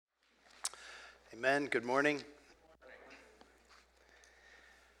Amen. Good morning.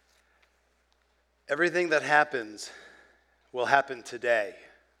 Everything that happens will happen today.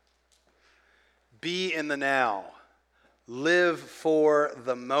 Be in the now. Live for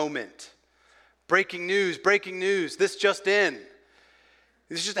the moment. Breaking news, breaking news. This just in.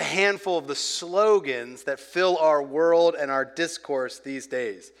 This is just a handful of the slogans that fill our world and our discourse these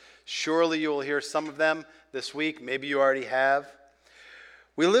days. Surely you will hear some of them this week. Maybe you already have.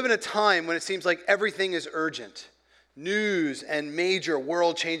 We live in a time when it seems like everything is urgent. News and major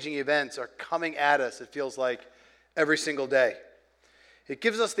world-changing events are coming at us, it feels like, every single day. It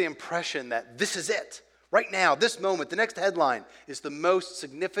gives us the impression that this is it. Right now, this moment, the next headline is the most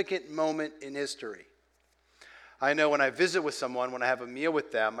significant moment in history. I know when I visit with someone, when I have a meal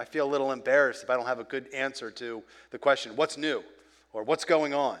with them, I feel a little embarrassed if I don't have a good answer to the question, what's new? Or what's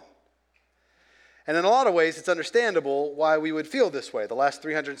going on? And in a lot of ways, it's understandable why we would feel this way. The last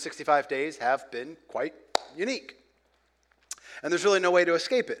 365 days have been quite unique. And there's really no way to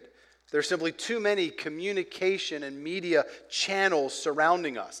escape it. There's simply too many communication and media channels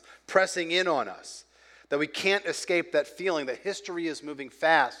surrounding us, pressing in on us, that we can't escape that feeling that history is moving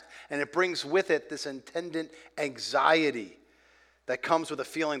fast, and it brings with it this attendant anxiety that comes with a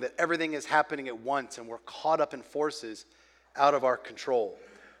feeling that everything is happening at once and we're caught up in forces out of our control.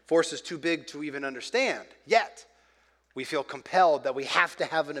 Forces too big to even understand, yet we feel compelled that we have to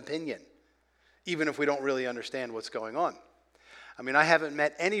have an opinion, even if we don't really understand what's going on. I mean, I haven't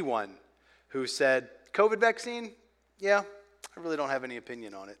met anyone who said, COVID vaccine? Yeah, I really don't have any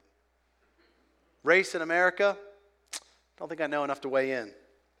opinion on it. Race in America? Don't think I know enough to weigh in.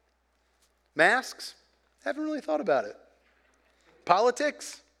 Masks? Haven't really thought about it.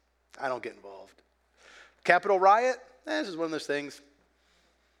 Politics? I don't get involved. Capitol riot? This is one of those things.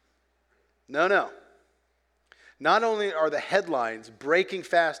 No. Not only are the headlines breaking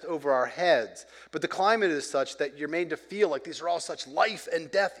fast over our heads, but the climate is such that you're made to feel like these are all such life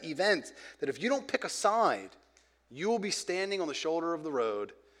and death events that if you don't pick a side, you will be standing on the shoulder of the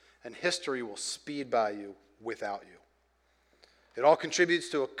road and history will speed by you without you. It all contributes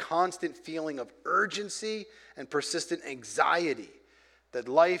to a constant feeling of urgency and persistent anxiety that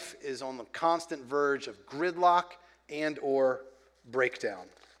life is on the constant verge of gridlock and or breakdown.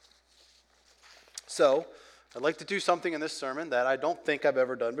 So, I'd like to do something in this sermon that I don't think I've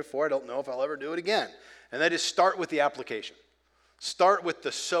ever done before. I don't know if I'll ever do it again. And that is start with the application. Start with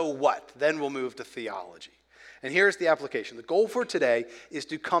the so what. Then we'll move to theology. And here's the application. The goal for today is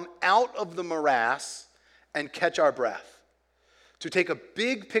to come out of the morass and catch our breath. To take a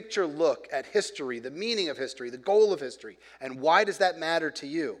big picture look at history, the meaning of history, the goal of history, and why does that matter to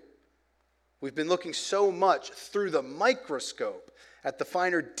you? We've been looking so much through the microscope at the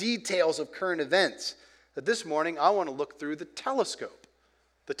finer details of current events that this morning I want to look through the telescope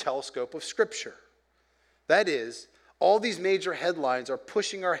of Scripture. That is, all these major headlines are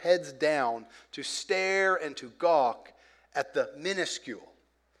pushing our heads down to stare and to gawk at the minuscule.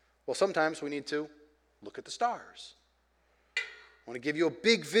 Well, sometimes we need to look at the stars. I want to give you a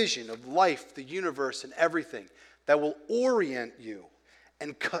big vision of life, the universe, and everything that will orient you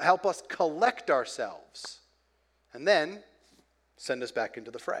and help us collect ourselves. And then send us back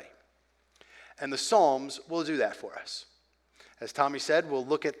into the fray. And the Psalms will do that for us. As Tommy said, we'll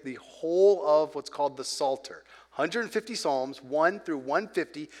look at the whole of what's called the Psalter. 150 Psalms, 1 through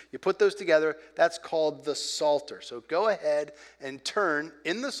 150. You put those together, that's called the Psalter. So go ahead and turn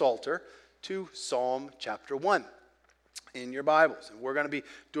in the Psalter to Psalm chapter 1 in your Bibles. And we're going to be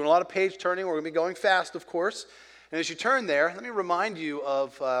doing a lot of page turning. We're going to be going fast, of course. And as you turn there, let me remind you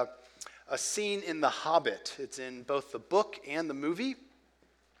of a scene in The Hobbit. It's in both the book and the movie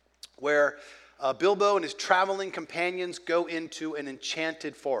where Bilbo and his traveling companions go into an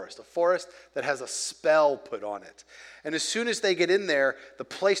enchanted forest, a forest that has a spell put on it. And as soon as they get in there, the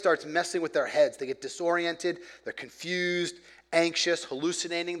place starts messing with their heads. They get disoriented, they're confused, anxious,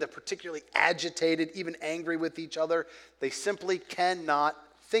 hallucinating, they're particularly agitated, even angry with each other. They simply cannot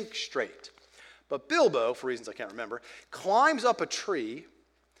think straight. But Bilbo, for reasons I can't remember, climbs up a tree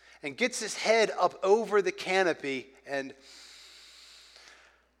and gets his head up over the canopy and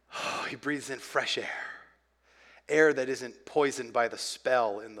he breathes in fresh air that isn't poisoned by the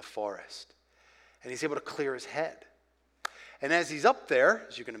spell in the forest. And he's able to clear his head. And as he's up there,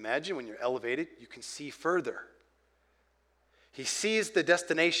 as you can imagine, when you're elevated, you can see further. He sees the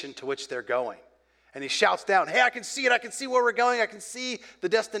destination to which they're going. And he shouts down, hey, I can see it. I can see where we're going. I can see the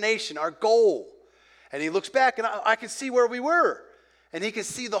destination, our goal. And he looks back and I can see where we were. And he can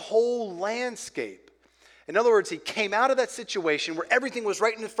see the whole landscape. In other words, he came out of that situation where everything was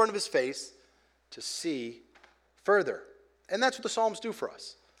right in front of his face to see further. And that's what the Psalms do for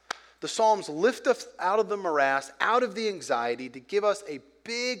us. The Psalms lift us out of the morass, out of the anxiety, to give us a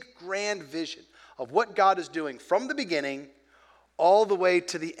big, grand vision of what God is doing from the beginning all the way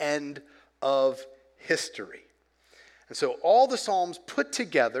to the end of history. And so all the Psalms put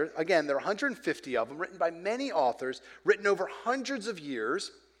together, again, there are 150 of them, written by many authors, written over hundreds of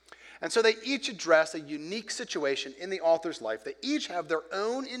years. And so they each address a unique situation in the author's life. They each have their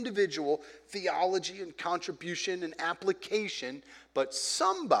own individual theology and contribution and application, but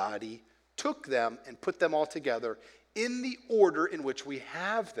somebody took them and put them all together in the order in which we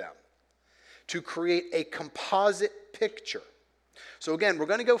have them to create a composite picture. So again, we're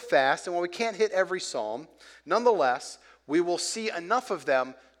going to go fast, and while we can't hit every psalm, nonetheless, we will see enough of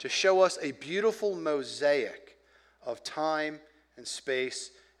them to show us a beautiful mosaic of time and space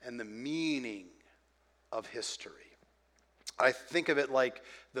and the meaning of history. I think of it like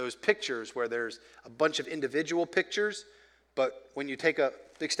those pictures where there's a bunch of individual pictures, but when you take a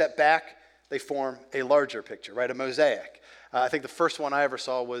big step back, they form a larger picture, right? A mosaic. I think the first one I ever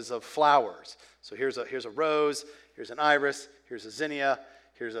saw was of flowers. So here's a rose, here's an iris, here's a zinnia,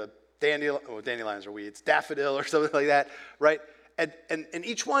 here's a dandelion, oh, dandelions are weeds, daffodil or something like that, right? And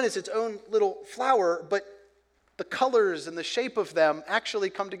each one is its own little flower, but the colors and the shape of them actually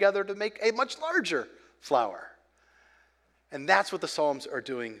come together to make a much larger flower. And that's what the Psalms are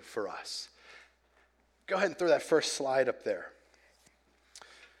doing for us. Go ahead and throw that first slide up there.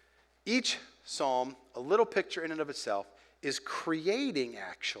 Each psalm, a little picture in and of itself, is creating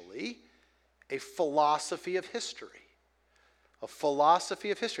actually a philosophy of history. A philosophy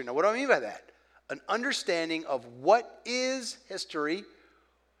of history. Now, what do I mean by that? An understanding of what is history,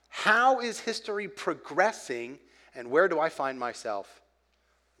 how is history progressing, and where do I find myself?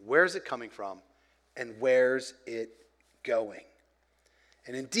 Where's it coming from? And where's it going?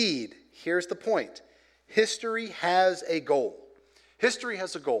 And indeed, here's the point. History has a goal. History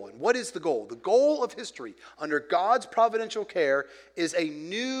has a goal. And what is the goal? The goal of history, under God's providential care, is a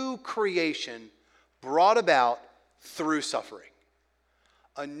new creation brought about through suffering.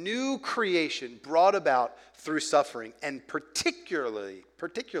 A new creation brought about through suffering, and particularly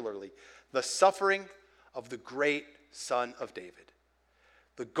the suffering of the great Son of David.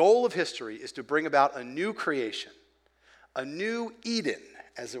 The goal of history is to bring about a new creation, a new Eden,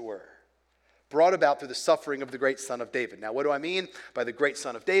 as it were, brought about through the suffering of the great Son of David. Now, what do I mean by the great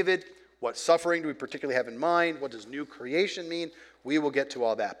Son of David? What suffering do we particularly have in mind? What does new creation mean? We will get to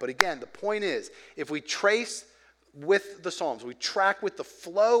all that. But again, the point is, if we trace with the Psalms, we track with the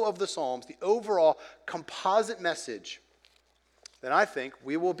flow of the Psalms, the overall composite message, then I think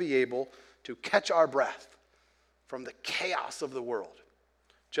we will be able to catch our breath from the chaos of the world,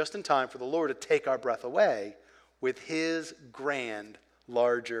 just in time for the Lord to take our breath away with his grand,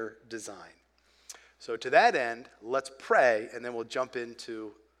 larger design. So to that end, let's pray, and then we'll jump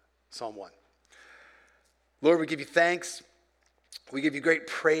into Psalm 1. Lord, we give you thanks. We give you great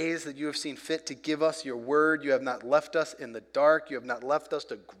praise that you have seen fit to give us your word. You have not left us in the dark. You have not left us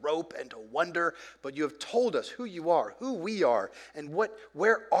to grope and to wonder, but you have told us who you are, who we are, and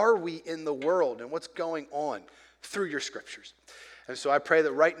where are we in the world and what's going on through your scriptures. And so I pray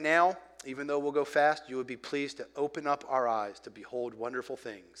that right now, even though we'll go fast, you would be pleased to open up our eyes to behold wonderful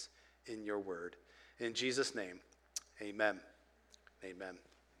things in your word. In Jesus' name, amen. Amen.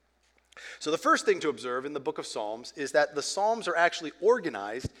 So the first thing to observe in the book of Psalms is that the Psalms are actually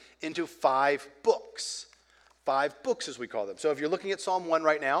organized into 5 books. 5 books, as we call them. So if you're looking at Psalm 1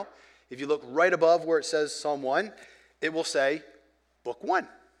 right now, if you look right above where it says Psalm 1, it will say Book 1.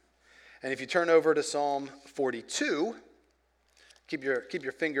 And if you turn over to Psalm 42, keep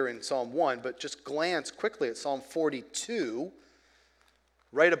your finger in Psalm 1, but just glance quickly at Psalm 42,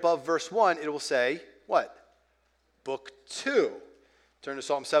 right above verse 1, it will say, what? Book 2. Turn to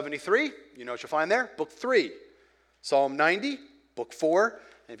Psalm 73, you know what you'll find there? Book 3. Psalm 90, Book 4.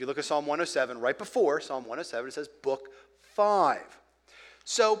 And if you look at Psalm 107, right before Psalm 107, it says Book 5.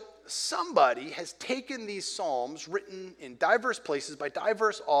 So somebody has taken these Psalms written in diverse places by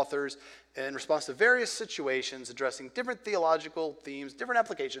diverse authors in response to various situations, addressing different theological themes, different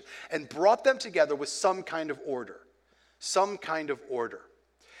applications, and brought them together with some kind of order. Some kind of order.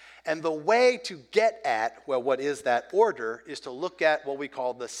 And the way to get at, well, what is that order, is to look at what we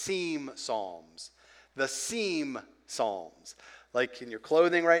call the seam psalms. The seam psalms. Like in your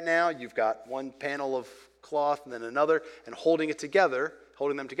clothing right now, you've got one panel of cloth and then another, and holding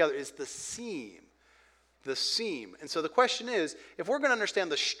them together is the seam. The seam. And so the question is, if we're going to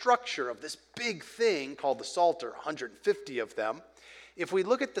understand the structure of this big thing called the Psalter, 150 of them, if we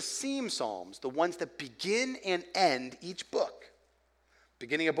look at the seam psalms, the ones that begin and end each book,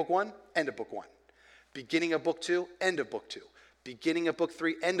 beginning of book 1, end of book 1. Beginning of book 2, end of book 2. Beginning of book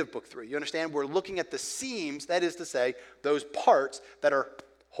 3, end of book 3. You understand? We're looking at the seams, that is to say, those parts that are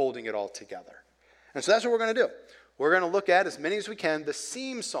holding it all together. And so that's what we're going to do. We're going to look at, as many as we can, the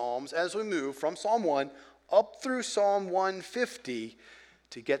seam psalms as we move from Psalm 1 up through Psalm 150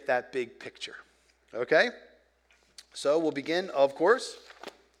 to get that big picture. Okay? So we'll begin, of course,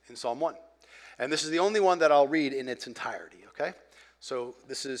 in Psalm 1. And this is the only one that I'll read in its entirety. Okay? So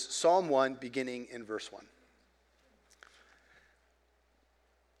this is Psalm 1, beginning in verse 1.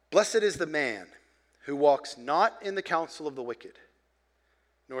 Blessed is the man who walks not in the counsel of the wicked,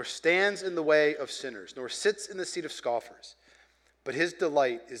 nor stands in the way of sinners, nor sits in the seat of scoffers. But his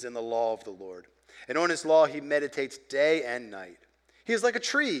delight is in the law of the Lord, and on his law he meditates day and night. He is like a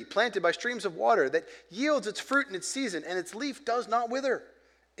tree planted by streams of water that yields its fruit in its season, and its leaf does not wither.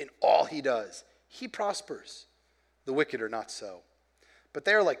 In all he does, he prospers. The wicked are not so, but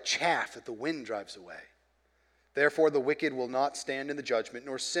they are like chaff that the wind drives away. Therefore the wicked will not stand in the judgment,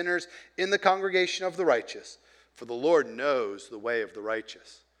 nor sinners in the congregation of the righteous. For the Lord knows the way of the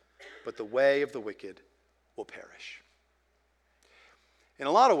righteous, but the way of the wicked will perish. In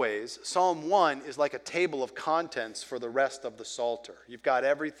a lot of ways, Psalm 1 is like a table of contents for the rest of the Psalter. You've got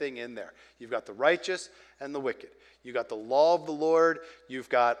everything in there. You've got the righteous and the wicked. You've got the law of the Lord. You've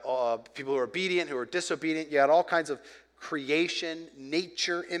got people who are obedient, who are disobedient. You got all kinds of creation,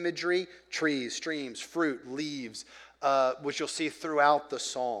 nature imagery, trees, streams, fruit, leaves, which you'll see throughout the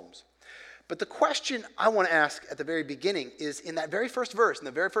Psalms. But the question I want to ask at the very beginning is in that very first verse, in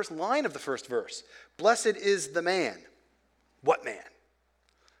the very first line of the first verse, blessed is the man. What man?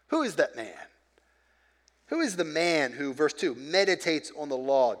 Who is that man? Who is the man who, verse 2, meditates on the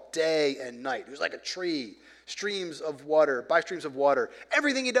law day and night, who's like a tree, streams of water, by streams of water.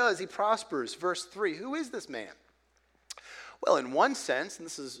 Everything he does, he prospers. Verse 3, who is this man? Well, in one sense, and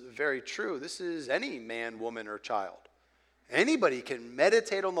this is very true, this is any man, woman, or child. Anybody can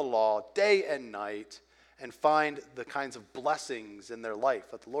meditate on the law day and night and find the kinds of blessings in their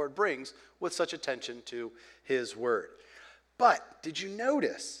life that the Lord brings with such attention to his word. But did you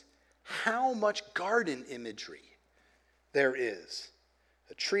notice how much garden imagery there is?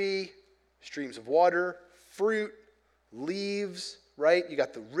 A tree, streams of water, fruit, leaves, right? You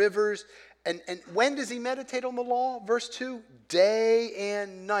got the rivers. And when does he meditate on the law? Verse 2, day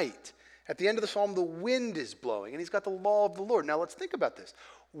and night. At the end of the psalm, the wind is blowing, and he's got the law of the Lord. Now let's think about this.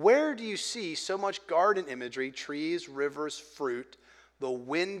 Where do you see so much garden imagery, trees, rivers, fruit? The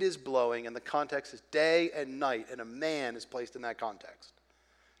wind is blowing, and the context is day and night, and a man is placed in that context.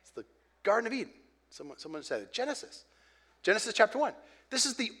 It's the Garden of Eden. Someone said it. Genesis chapter 1. This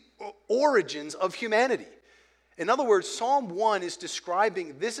is the origins of humanity. In other words, Psalm 1 is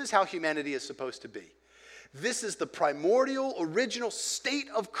describing this is how humanity is supposed to be. This is the primordial, original state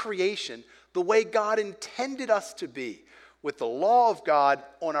of creation, the way God intended us to be, with the law of God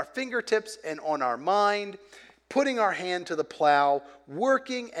on our fingertips and on our mind, putting our hand to the plow,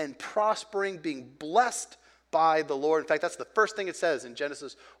 working and prospering, being blessed by the Lord. In fact, that's the first thing it says in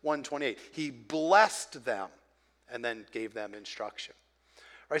Genesis 1:28. He blessed them and then gave them instruction.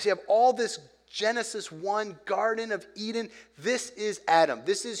 Right, so you have all this Genesis 1, Garden of Eden. This is Adam.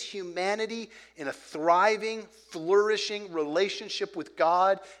 This is humanity in a thriving, flourishing relationship with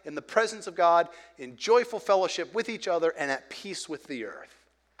God, in the presence of God, in joyful fellowship with each other, and at peace with the earth.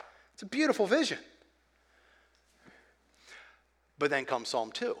 It's a beautiful vision. But then comes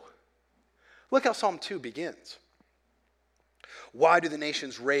Psalm 2. Look how Psalm 2 begins. Why do the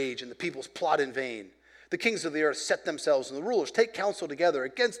nations rage and the peoples plot in vain? The kings of the earth set themselves, and the rulers take counsel together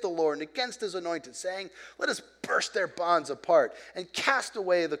against the Lord and against his anointed, saying, let us burst their bonds apart and cast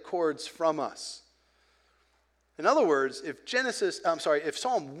away the cords from us. In other words, if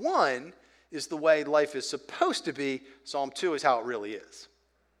Psalm 1 is the way life is supposed to be, Psalm 2 is how it really is.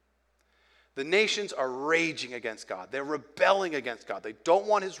 The nations are raging against God. They're rebelling against God. They don't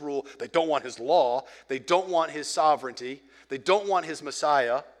want his rule. They don't want his law. They don't want his sovereignty. They don't want his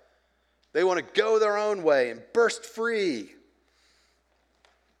Messiah. They want to go their own way and burst free.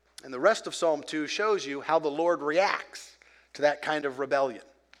 And the rest of Psalm 2 shows you how the Lord reacts to that kind of rebellion.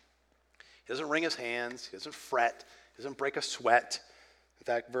 He doesn't wring his hands. He doesn't fret. He doesn't break a sweat. In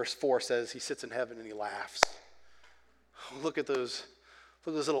fact, verse 4 says he sits in heaven and he laughs. Look at those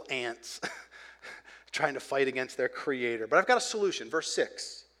little ants trying to fight against their creator. But I've got a solution. Verse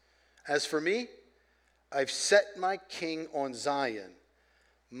 6. As for me, I've set my king on Zion,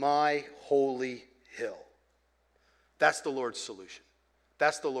 my holy hill. That's the Lord's solution.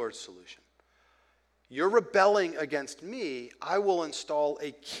 That's the Lord's solution. You're rebelling against me. I will install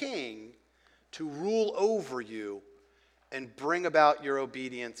a king to rule over you and bring about your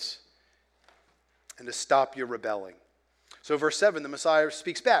obedience and to stop your rebelling. So verse 7, the Messiah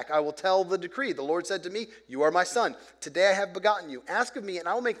speaks back. I will tell the decree. The Lord said to me, you are my son. Today I have begotten you. Ask of me, and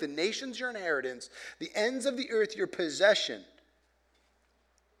I will make the nations your inheritance, the ends of the earth your possession.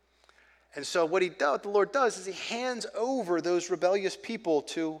 And so what the Lord does is he hands over those rebellious people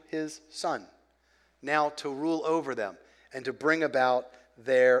to his son, now to rule over them and to bring about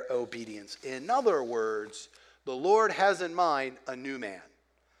their obedience. In other words, the Lord has in mind a new man.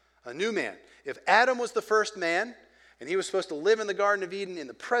 A new man. If Adam was the first man, and he was supposed to live in the Garden of Eden in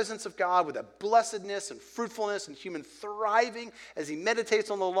the presence of God with a blessedness and fruitfulness and human thriving as he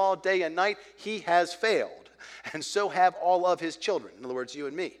meditates on the law day and night, he has failed. And so have all of his children. In other words, you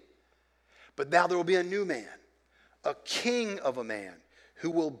and me. But now there will be a new man, a king of a man,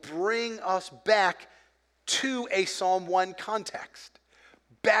 who will bring us back to a Psalm 1 context,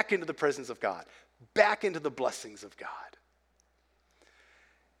 back into the presence of God, back into the blessings of God.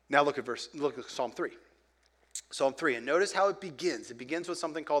 Now look at Psalm 3. Psalm 3, and notice how it begins. It begins with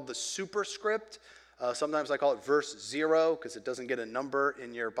something called the superscript. Sometimes I call it verse 0 because it doesn't get a number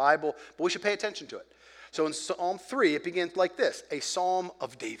in your Bible, but we should pay attention to it. So in Psalm 3, it begins like this, a psalm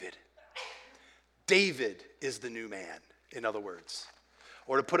of David. David is the new man, in other words.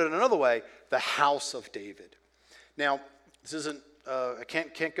 Or to put it another way, the house of David. Now, this isn't, I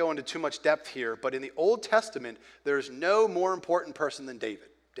can't go into too much depth here, but in the Old Testament, there's no more important person than David.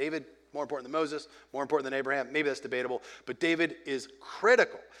 David, more important than Moses, more important than Abraham. Maybe that's debatable, but David is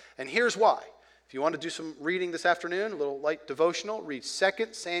critical. And here's why. If you want to do some reading this afternoon, a little light devotional, read 2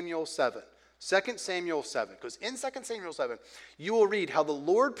 Samuel 7. 2 Samuel 7, because in 2 Samuel 7, you will read how the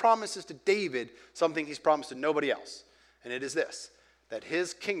Lord promises to David something he's promised to nobody else. And it is this, that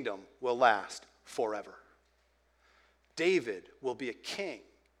his kingdom will last forever. David will be a king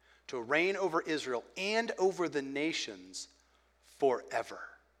to reign over Israel and over the nations forever.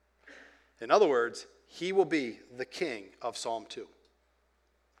 In other words, he will be the king of Psalm 2.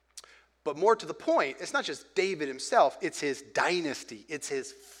 But more to the point, it's not just David himself, it's his dynasty, it's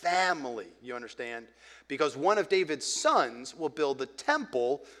his family, you understand? Because one of David's sons will build the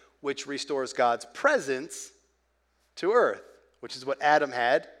temple which restores God's presence to earth, which is what Adam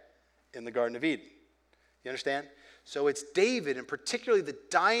had in the Garden of Eden. You understand? So it's David, and particularly the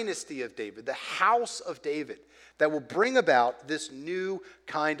dynasty of David, the house of David, that will bring about this new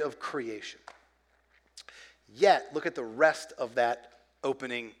kind of creation. Yet, look at the rest of that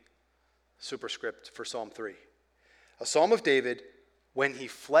opening superscript for Psalm 3. A psalm of David when he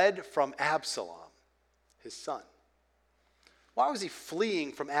fled from Absalom, his son. Why was he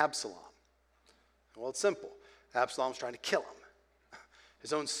fleeing from Absalom? Well, it's simple. Absalom's trying to kill him.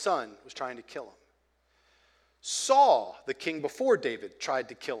 His own son was trying to kill him. Saul, the king before David, tried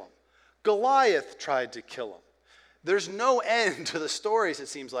to kill him. Goliath tried to kill him. There's no end to the stories, it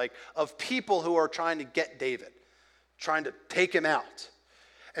seems like, of people who are trying to get David, trying to take him out.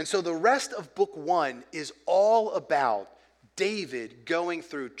 And so the rest of book 1 is all about David going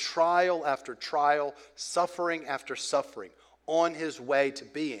through trial after trial, suffering after suffering, on his way to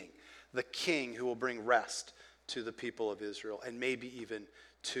being the king who will bring rest to the people of Israel and maybe even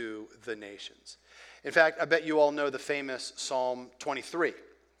to the nations. In fact, I bet you all know the famous Psalm 23.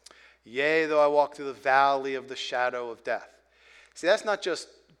 Yea, though I walk through the valley of the shadow of death. See, that's not just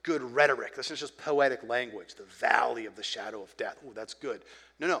good rhetoric. That's not just poetic language. The valley of the shadow of death. Oh, that's good.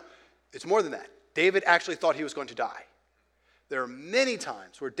 No. It's more than that. David actually thought he was going to die. There are many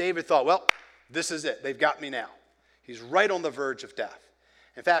times where David thought, well, this is it. They've got me now. He's right on the verge of death.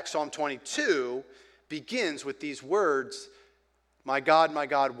 In fact, Psalm 22 begins with these words, my God,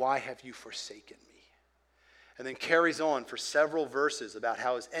 why have you forsaken me? And then carries on for several verses about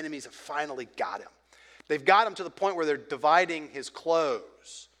how his enemies have finally got him. They've got him to the point where they're dividing his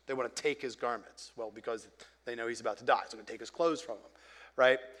clothes. They want to take his garments. Well, because they know he's about to die, so they're going to take his clothes from him,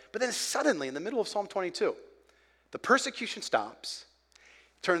 right? But then suddenly, in the middle of Psalm 22, the persecution stops.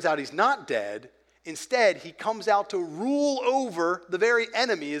 Turns out he's not dead. Instead, he comes out to rule over the very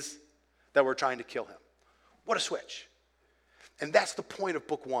enemies that were trying to kill him. What a switch. And that's the point of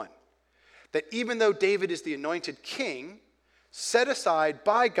book 1. That even though David is the anointed king, set aside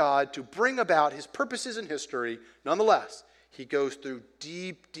by God to bring about his purposes in history, nonetheless, he goes through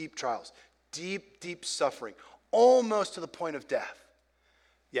deep, deep trials, deep, deep suffering, almost to the point of death,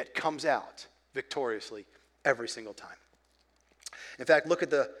 yet comes out victoriously every single time. In fact, look at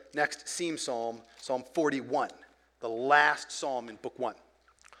the next theme psalm, Psalm 41, the last psalm in book 1.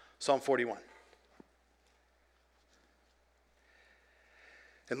 Psalm 41.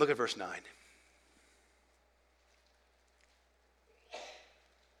 And look at verse 9.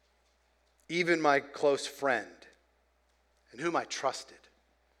 Even my close friend, in whom I trusted,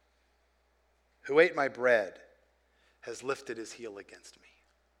 who ate my bread has lifted his heel against me.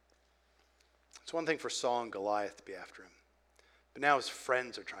 It's one thing for Saul and Goliath to be after him, but now his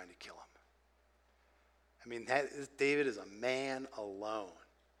friends are trying to kill him. I mean, David is a man alone.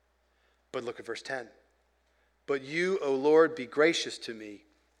 But look at verse 10. But you, O Lord, be gracious to me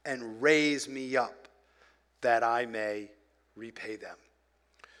and raise me up that I may repay them.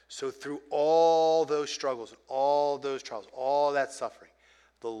 So through all those struggles, all those trials, all that suffering,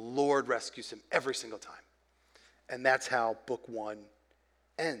 the Lord rescues him every single time. And that's how book 1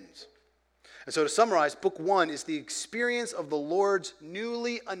 ends. And so to summarize, book 1 is the experience of the Lord's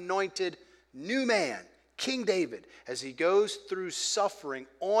newly anointed new man, King David, as he goes through suffering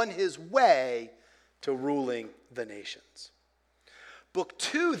on his way to ruling the nations. Book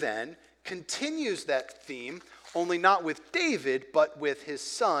 2 then continues that theme, only not with David, but with his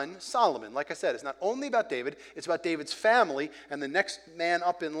son Solomon. Like I said, it's not only about David, it's about David's family, and the next man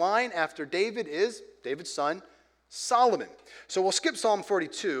up in line after David is David's son Solomon. So we'll skip Psalm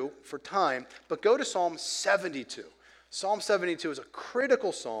 42 for time, but go to Psalm 72. Psalm 72 is a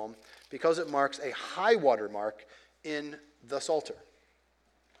critical psalm because it marks a high water mark in the Psalter.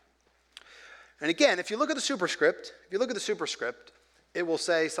 And again, if you look at the superscript, it will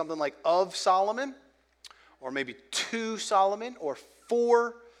say something like of Solomon, or maybe to Solomon, or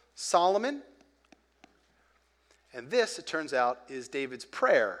for Solomon. And this, it turns out, is David's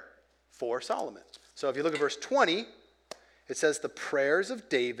prayer for Solomon. So if you look at verse 20, it says, the prayers of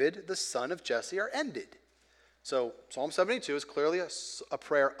David, the son of Jesse, are ended. So Psalm 72 is clearly a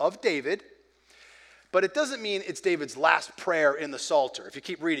prayer of David, but it doesn't mean it's David's last prayer in the Psalter. If you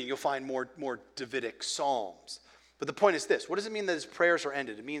keep reading, you'll find more Davidic psalms. But the point is this. What does it mean that his prayers are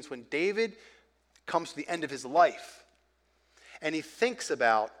ended? It means when David comes to the end of his life and he thinks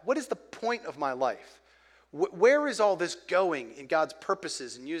about, what is the point of my life? Where is all this going in God's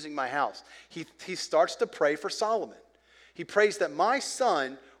purposes in using my house? He starts to pray for Solomon. He prays that my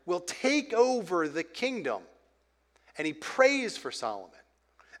son will take over the kingdom. And he prays for Solomon.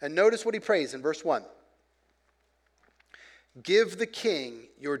 And notice what he prays in verse 1. Give the king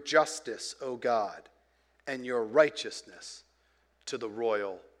your justice, O God, and your righteousness to the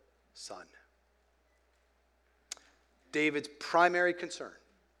royal son. David's primary concern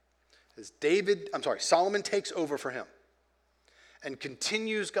is Solomon takes over for him and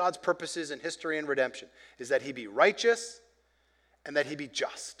continues God's purposes in history and redemption, is that he be righteous and that he be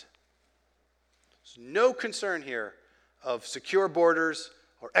just. There's no concern here of secure borders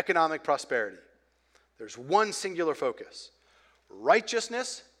or economic prosperity. There's one singular focus: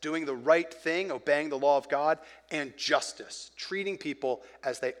 righteousness, doing the right thing, obeying the law of God, and justice, treating people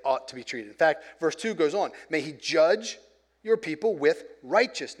as they ought to be treated. In fact, verse 2 goes on, may he judge your people with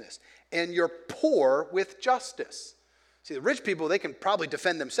righteousness and your poor with justice. See, the rich people, they can probably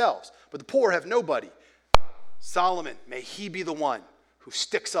defend themselves, but the poor have nobody. Solomon, may he be the one who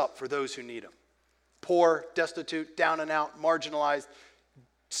sticks up for those who need him. Poor, destitute, down and out, marginalized.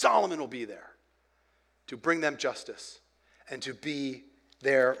 Solomon will be there to bring them justice and to be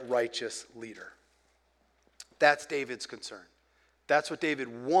their righteous leader. That's David's concern. That's what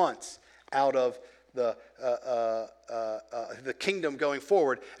David wants out of the kingdom going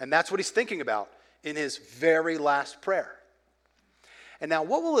forward, and that's what he's thinking about in his very last prayer. And now,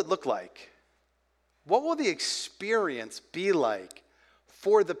 what will it look like? What will the experience be like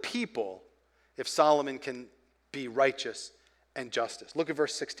for the people if Solomon can be righteous and justice? Look at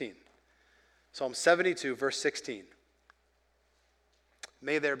verse 16. Psalm 72, verse 16.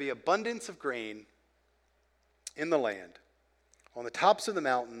 May there be abundance of grain in the land. On the tops of the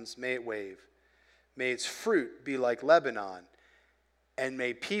mountains may it wave. May its fruit be like Lebanon. And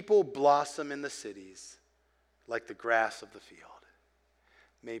may people blossom in the cities like the grass of the field.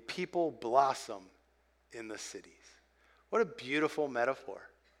 May people blossom in the cities. What a beautiful metaphor.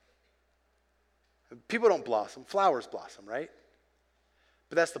 People don't blossom, flowers blossom, right?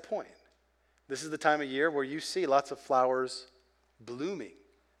 But that's the point. This is the time of year where you see lots of flowers blooming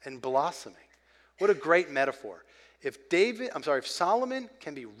and blossoming. What a great metaphor. If Solomon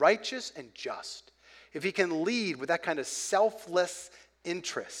can be righteous and just, if he can lead with that kind of selfless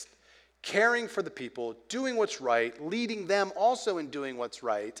interest, caring for the people, doing what's right, leading them also in doing what's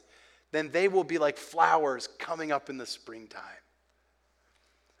right, then they will be like flowers coming up in the springtime.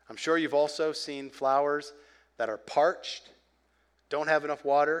 I'm sure you've also seen flowers that are parched, don't have enough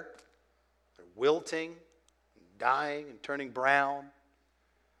water, they're wilting, dying, and turning brown.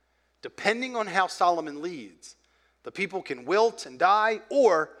 Depending on how Solomon leads, the people can wilt and die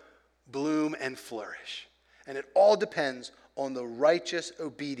or bloom and flourish. And it all depends on the righteous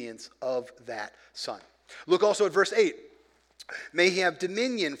obedience of that son. Look also at verse 8. May he have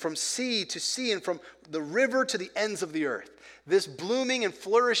dominion from sea to sea and from the river to the ends of the earth. This blooming and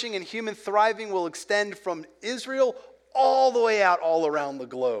flourishing and human thriving will extend from Israel all the way out all around the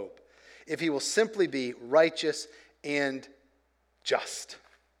globe, if he will simply be righteous and just.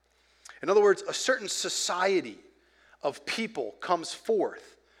 In other words, a certain society of people comes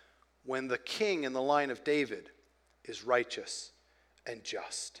forth when the king in the line of David is righteous and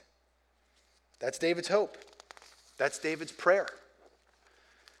just. That's David's hope. That's David's prayer.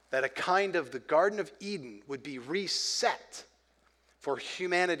 That a kind of the Garden of Eden would be reset for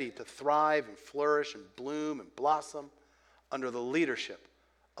humanity to thrive and flourish and bloom and blossom under the leadership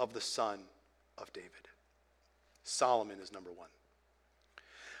of the Son of David. Solomon is number one.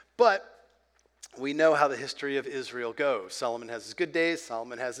 But we know how the history of Israel goes. Solomon has his good days,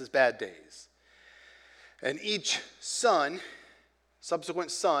 Solomon has his bad days. And each son, subsequent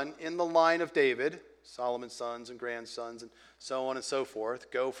son in the line of David, Solomon's sons and grandsons and so on and so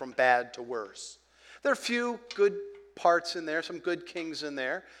forth, go from bad to worse. There are a few good parts in there, some good kings in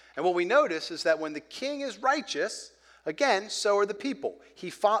there. And what we notice is that when the king is righteous, again, so are the people.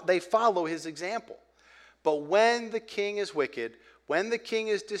 They follow his example. But when the king is wicked, when the king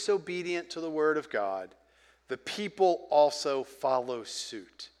is disobedient to the word of God, the people also follow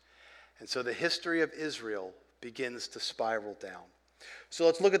suit. And so the history of Israel begins to spiral down. So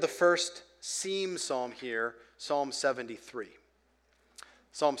let's look at the first seam psalm here, Psalm 73.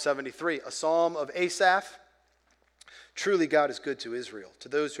 Psalm 73, a psalm of Asaph. Truly God is good to Israel, to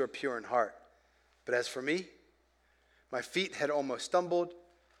those who are pure in heart. But as for me, my feet had almost stumbled,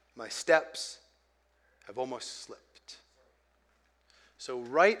 my steps have almost slipped. So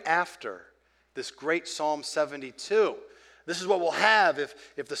right after this great Psalm 72, this is what we'll have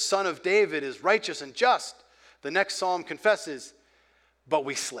if the Son of David is righteous and just. The next psalm confesses, but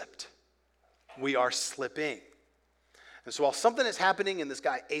we slipped. We are slipping. And so while something is happening in this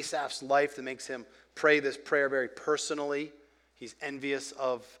guy Asaph's life that makes him pray this prayer very personally, he's envious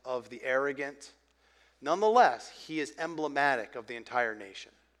of the arrogant, nonetheless, he is emblematic of the entire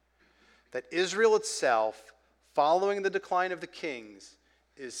nation. That Israel itself, following the decline of the kings,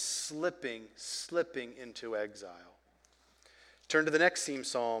 is slipping into exile. Turn to the next theme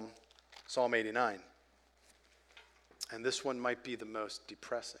psalm, Psalm 89. And this one might be the most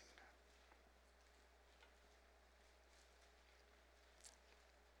depressing.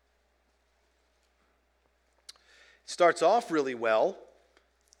 It starts off really well,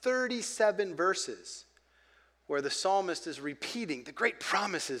 37 verses, where the psalmist is repeating the great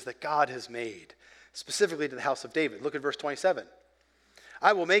promises that God has made, specifically to the house of David. Look at verse 27.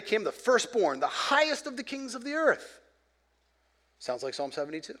 I will make him the firstborn, the highest of the kings of the earth. Sounds like Psalm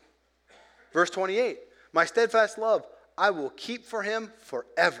 72. Verse 28. My steadfast love I will keep for him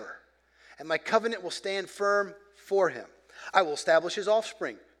forever, and my covenant will stand firm for him. I will establish his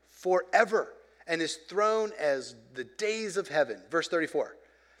offspring forever, and his throne as the days of heaven. Verse 34.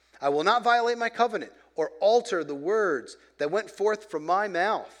 I will not violate my covenant or alter the words that went forth from my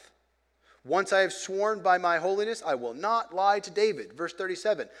mouth. Once I have sworn by my holiness, I will not lie to David. Verse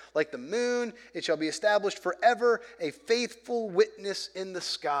 37, like the moon, it shall be established forever, a faithful witness in the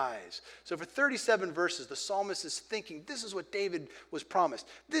skies. So for 37 verses, the psalmist is thinking, this is what David was promised.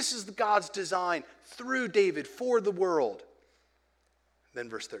 This is God's design through David for the world. Then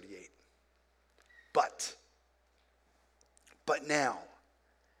verse 38, but now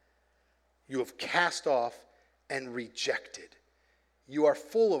you have cast off and rejected. You are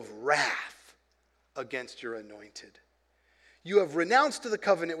full of wrath against your anointed. You have renounced the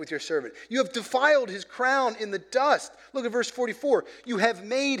covenant with your servant. You have defiled his crown in the dust. Look at verse 44. You have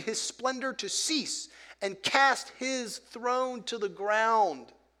made his splendor to cease and cast his throne to the ground.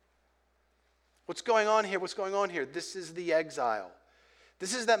 What's going on here? What's going on here? This is the exile.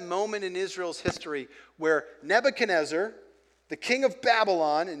 This is that moment in Israel's history where Nebuchadnezzar, the king of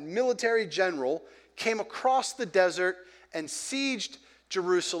Babylon and military general, came across the desert and sieged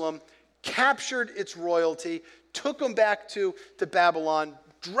Jerusalem, captured its royalty, took them back to Babylon,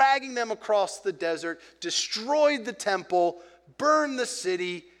 dragging them across the desert, destroyed the temple, burned the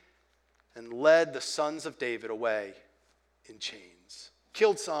city, and led the sons of David away in chains.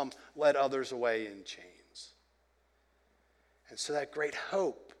 Killed some, led others away in chains. And so that great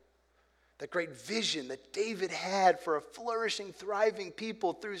hope, that great vision that David had for a flourishing, thriving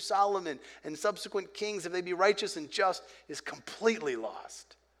people through Solomon and subsequent kings, if they be righteous and just, is completely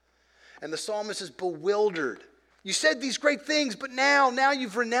lost. And the psalmist is bewildered. You said these great things, but now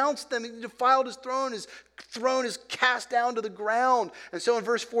you've renounced them. You defiled his throne. His throne is cast down to the ground. And so in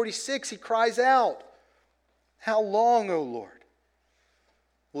verse 46, he cries out, how long, O Lord,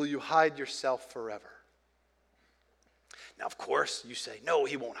 will you hide yourself forever? Now, of course, you say, no,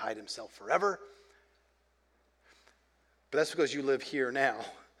 he won't hide himself forever. But that's because you live here now.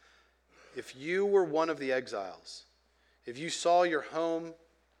 If you were one of the exiles, if you saw your home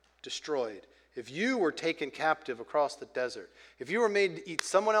destroyed, if you were taken captive across the desert, if you were made to eat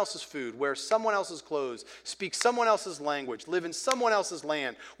someone else's food, wear someone else's clothes, speak someone else's language, live in someone else's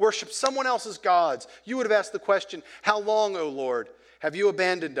land, worship someone else's gods, you would have asked the question, how long, O Lord, have you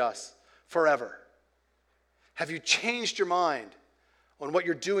abandoned us forever? Have you changed your mind on what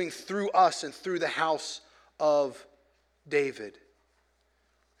you're doing through us and through the house of David?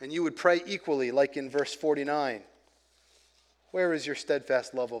 And you would pray equally, like in verse 49. Where is your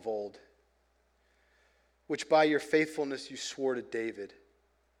steadfast love of old, which by your faithfulness you swore to David?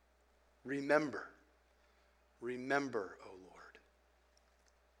 Remember, O Lord.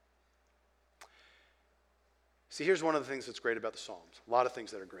 See, here's one of the things that's great about the Psalms. A lot of things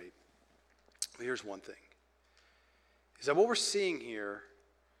that are great. But here's one thing. Is that what we're seeing here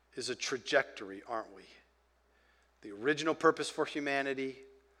is a trajectory, aren't we? The original purpose for humanity,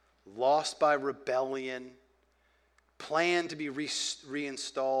 lost by rebellion, planned to be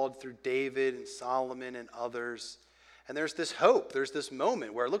reinstalled through David and Solomon and others. And there's this hope, there's this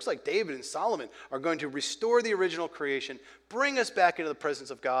moment where it looks like David and Solomon are going to restore the original creation, bring us back into the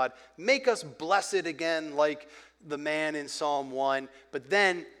presence of God, make us blessed again like the man in Psalm 1, but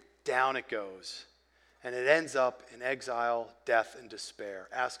then down it goes. And it ends up in exile, death, and despair,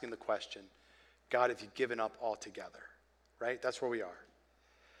 asking the question, God, have you given up altogether? Right? That's where we are.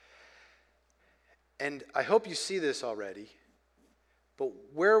 And I hope you see this already, but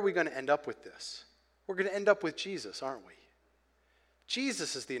where are we going to end up with this? We're going to end up with Jesus, aren't we?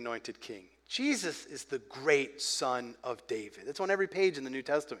 Jesus is the anointed king. Jesus is the great son of David. It's on every page in the New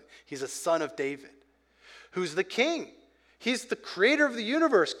Testament. He's a son of David. Who's the king? He's the creator of the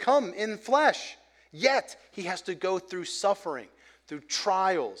universe, come in flesh. Yet, he has to go through suffering, through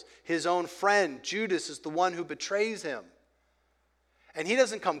trials. His own friend, Judas, is the one who betrays him. And he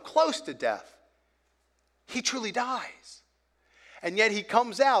doesn't come close to death. He truly dies. And yet he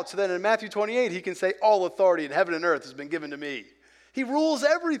comes out so that in Matthew 28 he can say, all authority in heaven and earth has been given to me. He rules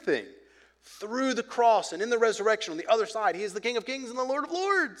everything through the cross and in the resurrection on the other side. He is the King of Kings and the Lord of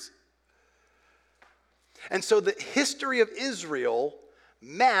Lords. And so the history of Israel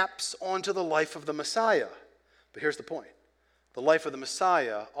maps onto the life of the Messiah. But here's the point. The life of the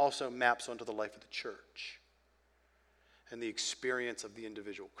Messiah also maps onto the life of the church and the experience of the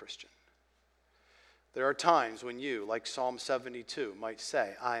individual Christian. There are times when you, like Psalm 72, might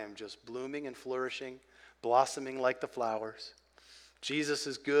say, I am just blooming and flourishing, blossoming like the flowers. Jesus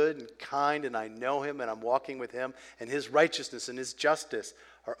is good and kind, and I know him, and I'm walking with him, and his righteousness and his justice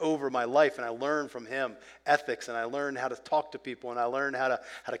are over my life, and I learn from him ethics, and I learn how to talk to people, and I learn how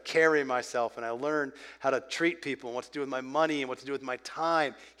to carry myself, and I learn how to treat people, and what to do with my money, and what to do with my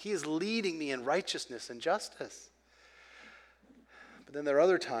time. He is leading me in righteousness and justice. But then there are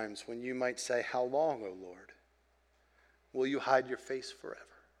other times when you might say, how long, O Lord? Will you hide your face forever?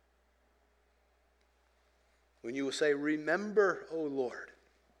 When you will say, remember, O Lord,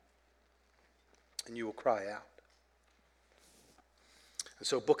 and you will cry out. And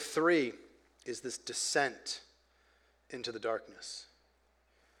so book 3 is this descent into the darkness.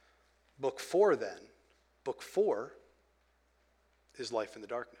 Book 4 is life in the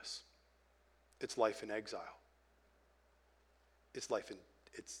darkness. It's life in exile. It's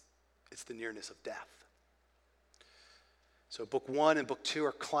the nearness of death. So book 1 and book 2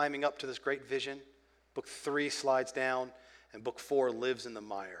 are climbing up to this great vision. Book 3 slides down, and book 4 lives in the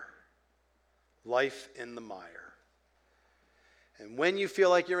mire. Life in the mire. And when you feel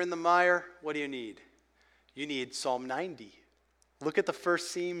like you're in the mire, what do you need? You need Psalm 90. Look at the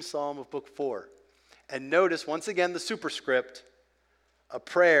first psalm of book 4. And notice, once again, the superscript, a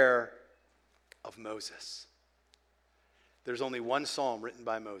prayer of Moses. There's only one psalm written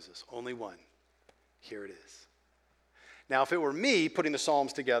by Moses, only one. Here it is. Now, if it were me putting the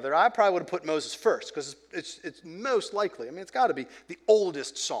Psalms together, I probably would have put Moses first, because it's most likely, it's got to be the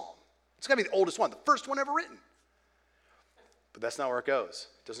oldest psalm. It's got to be the oldest one, the first one ever written. But that's not where it goes.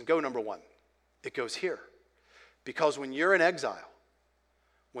 It doesn't go number 1. It goes here. Because when you're in exile,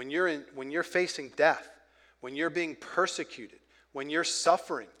 when you're facing death, when you're being persecuted, when you're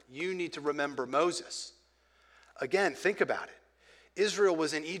suffering, you need to remember Moses. Again, think about it. Israel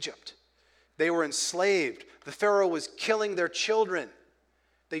was in Egypt. They were enslaved. The Pharaoh was killing their children.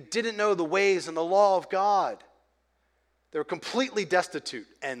 They didn't know the ways and the law of God. They were completely destitute,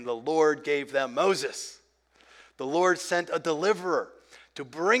 and the Lord gave them Moses. The Lord sent a deliverer to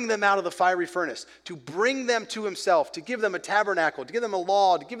bring them out of the fiery furnace, to bring them to himself, to give them a tabernacle, to give them a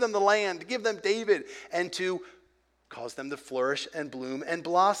law, to give them the land, to give them David, and to cause them to flourish and bloom and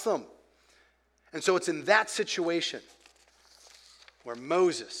blossom. And so it's in that situation where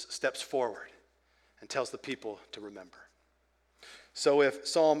Moses steps forward and tells the people to remember. So if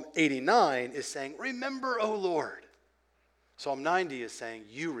Psalm 89 is saying, remember, O Lord, Psalm 90 is saying,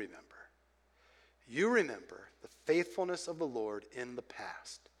 you remember. You remember the faithfulness of the Lord in the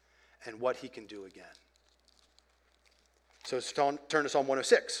past and what he can do again. So let's turn to Psalm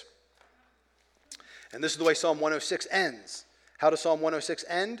 106. And this is the way Psalm 106 ends. How does Psalm 106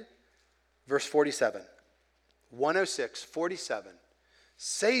 end? Verse 47. 106, 47.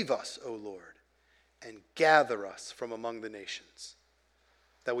 Save us, O Lord, and gather us from among the nations,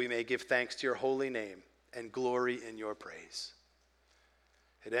 that we may give thanks to your holy name and glory in your praise.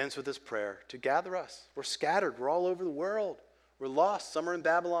 It ends with this prayer to gather us. We're scattered. We're all over the world. We're lost. Some are in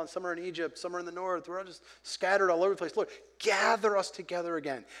Babylon, some are in Egypt, some are in the north. We're all just scattered all over the place. Lord, gather us together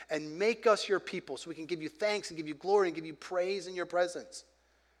again and make us your people so we can give you thanks and give you glory and give you praise in your presence.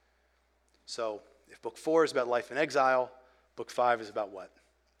 So if book 4 is about life in exile, book 5 is about what?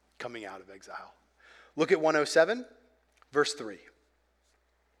 Coming out of exile. Look at 107, verse 3.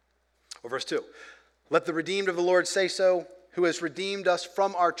 Or verse 2. Let the redeemed of the Lord say so, who has redeemed us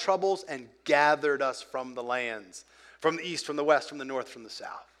from our troubles and gathered us from the lands, from the east, from the west, from the north, from the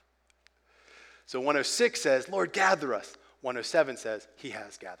south. So 106 says, Lord, gather us. 107 says, he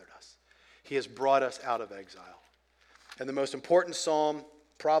has gathered us. He has brought us out of exile. And the most important psalm,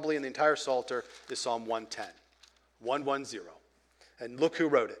 probably in the entire Psalter, is Psalm 110. 110. And look who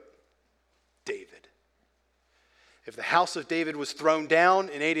wrote it. David. If the house of David was thrown down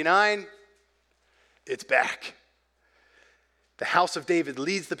in 89, it's back. The house of David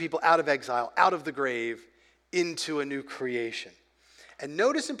leads the people out of exile, out of the grave, into a new creation. And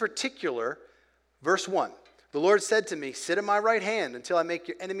notice in particular, verse 1. The Lord said to me, sit at my right hand until I make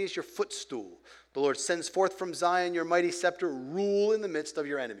your enemies your footstool. The Lord sends forth from Zion your mighty scepter, rule in the midst of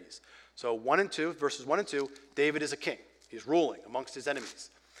your enemies. So 1 and 2, verses 1 and 2, David is a king. He's ruling amongst his enemies.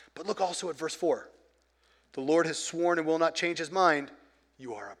 But look also at verse 4. The Lord has sworn and will not change his mind.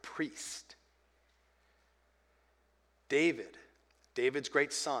 You are a priest. David's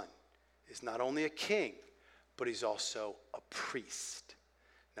great son, is not only a king, but he's also a priest.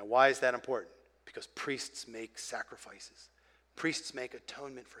 Now, why is that important? Because priests make sacrifices. Priests make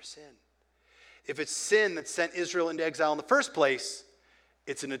atonement for sin. If it's sin that sent Israel into exile in the first place,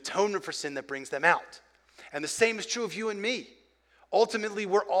 it's an atonement for sin that brings them out. And the same is true of you and me. Ultimately,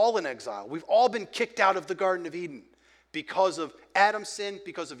 we're all in exile. We've all been kicked out of the Garden of Eden because of Adam's sin,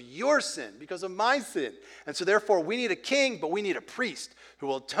 because of your sin, because of my sin. And so therefore, we need a king, but we need a priest who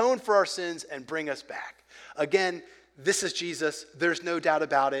will atone for our sins and bring us back. Again, this is Jesus. There's no doubt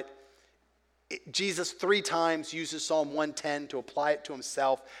about it. Jesus 3 times uses Psalm 110 to apply it to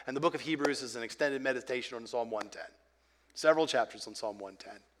himself, and the book of Hebrews is an extended meditation on Psalm 110. Several chapters on Psalm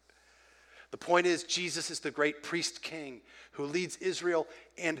 110. The point is, Jesus is the great priest king who leads Israel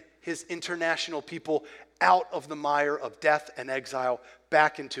and his international people out of the mire of death and exile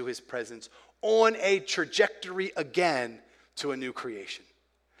back into his presence on a trajectory again to a new creation.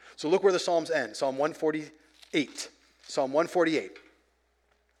 So look where the Psalms end. Psalm 148. Psalm 148.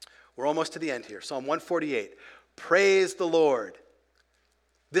 We're almost to the end here. Psalm 148. Praise the Lord.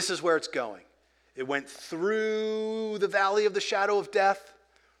 This is where it's going. It went through the valley of the shadow of death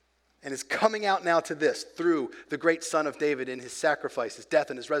and is coming out now to this through the great Son of David in his sacrifice, his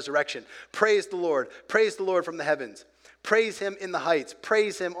death, and his resurrection. Praise the Lord. Praise the Lord from the heavens. Praise him in the heights.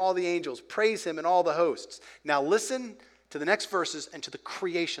 Praise him, all the angels. Praise him in all the hosts. Now listen to the next verses and to the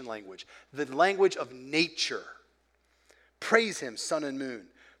creation language, the language of nature. Praise him, sun and moon.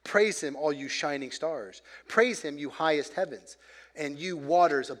 Praise him, all you shining stars. Praise him, you highest heavens, and you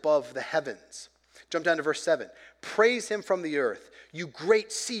waters above the heavens. Jump down to verse 7. Praise him from the earth, you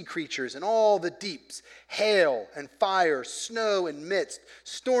great sea creatures and all the deeps, hail and fire, snow and mist,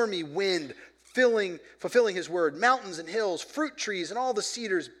 stormy wind, fulfilling his word, mountains and hills, fruit trees and all the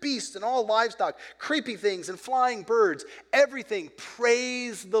cedars, beasts and all livestock, creeping things and flying birds, everything,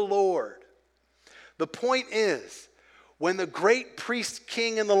 praise the Lord. The point is, when the great priest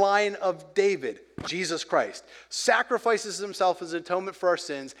king in the line of David, Jesus Christ, sacrifices himself as an atonement for our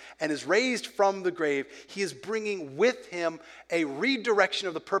sins and is raised from the grave, he is bringing with him a redirection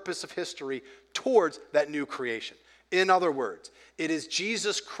of the purpose of history towards that new creation. In other words, it is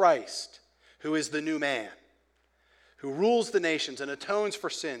Jesus Christ who is the new man, who rules the nations and atones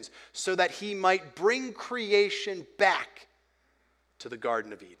for sins so that he might bring creation back to the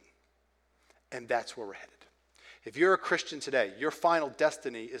Garden of Eden. And that's where we're headed. If you're a Christian today, your final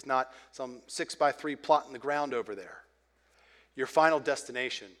destiny is not some 6x3 plot in the ground over there. Your final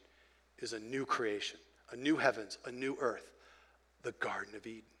destination is a new creation, a new heavens, a new earth, the Garden of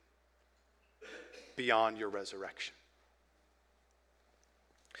Eden, beyond your resurrection.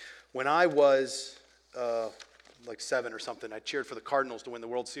 When I was like 7 or something, I cheered for the Cardinals to win the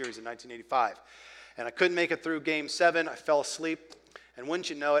World Series in 1985. And I couldn't make it through Game 7. I fell asleep. And wouldn't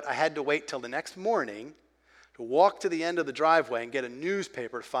you know it, I had to wait till the next morning to walk to the end of the driveway and get a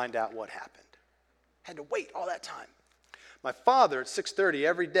newspaper to find out what happened. Had to wait all that time. My father, at 6:30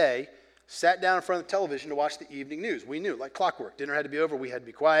 every day, sat down in front of the television to watch the evening news. We knew, like clockwork. Dinner had to be over. We had to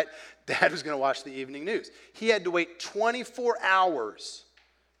be quiet. Dad was going to watch the evening news. He had to wait 24 hours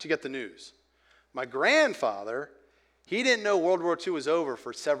to get the news. My grandfather, he didn't know World War II was over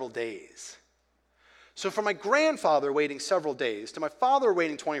for several days. So from my grandfather waiting several days, to my father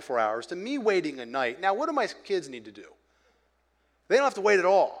waiting 24 hours, to me waiting a night, now what do my kids need to do? They don't have to wait at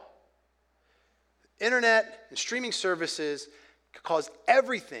all. Internet and streaming services cause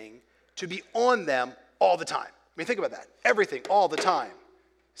everything to be on them all the time. I mean, think about that. Everything, all the time,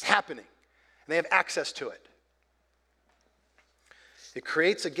 is happening. And they have access to it. It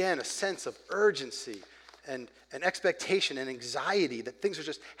creates, again, a sense of urgency and an expectation and anxiety that things are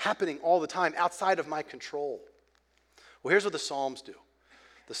just happening all the time outside of my control. Well, here's what the Psalms do.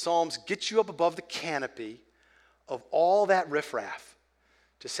 The Psalms get you up above the canopy of all that riffraff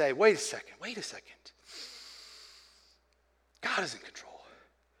to say, wait a second. God is in control.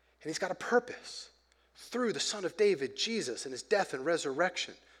 And he's got a purpose through the Son of David, Jesus, and his death and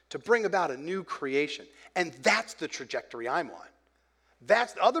resurrection to bring about a new creation. And that's the trajectory I'm on.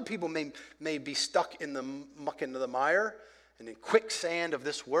 Other people may be stuck in the muck and the mire and in quicksand of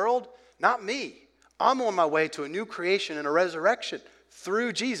this world. Not me. I'm on my way to a new creation and a resurrection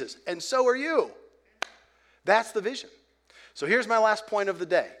through Jesus. And so are you. That's the vision. So here's my last point of the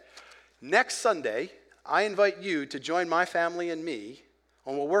day. Next Sunday, I invite you to join my family and me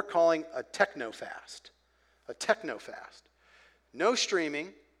on what we're calling a techno fast. A techno fast. No streaming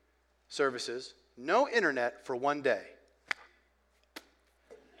services, no internet for one day.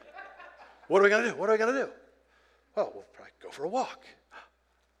 What are we going to do? Well, we'll probably go for a walk.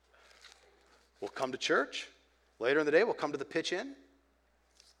 We'll come to church. Later in the day, we'll come to the Pitch Inn.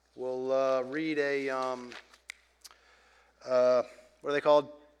 We'll read what are they called?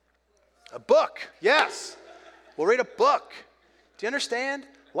 A book. Yes. We'll read a book. Do you understand?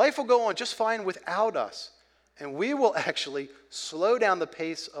 Life will go on just fine without us. And we will actually slow down the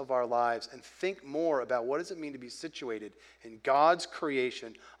pace of our lives and think more about what does it mean to be situated in God's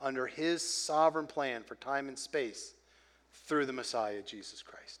creation under his sovereign plan for time and space through the Messiah, Jesus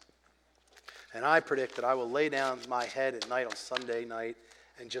Christ. And I predict that I will lay down my head at night on Sunday night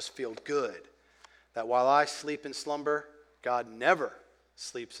and just feel good that while I sleep in slumber, God never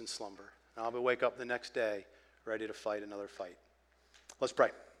sleeps in slumber. And I'll wake up the next day ready to fight another fight. Let's pray.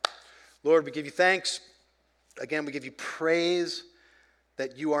 Lord, we give you thanks. Again, we give you praise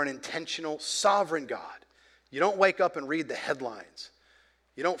that you are an intentional, sovereign God. You don't wake up and read the headlines.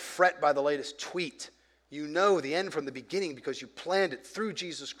 You don't fret by the latest tweet. You know the end from the beginning because you planned it through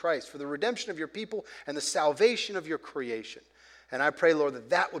Jesus Christ for the redemption of your people and the salvation of your creation. And I pray, Lord, that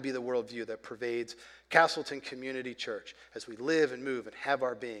that would be the worldview that pervades Castleton Community Church as we live and move and have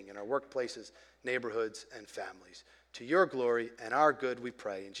our being in our workplaces, neighborhoods, and families. To your glory and our good we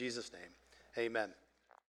pray. In Jesus' name, amen.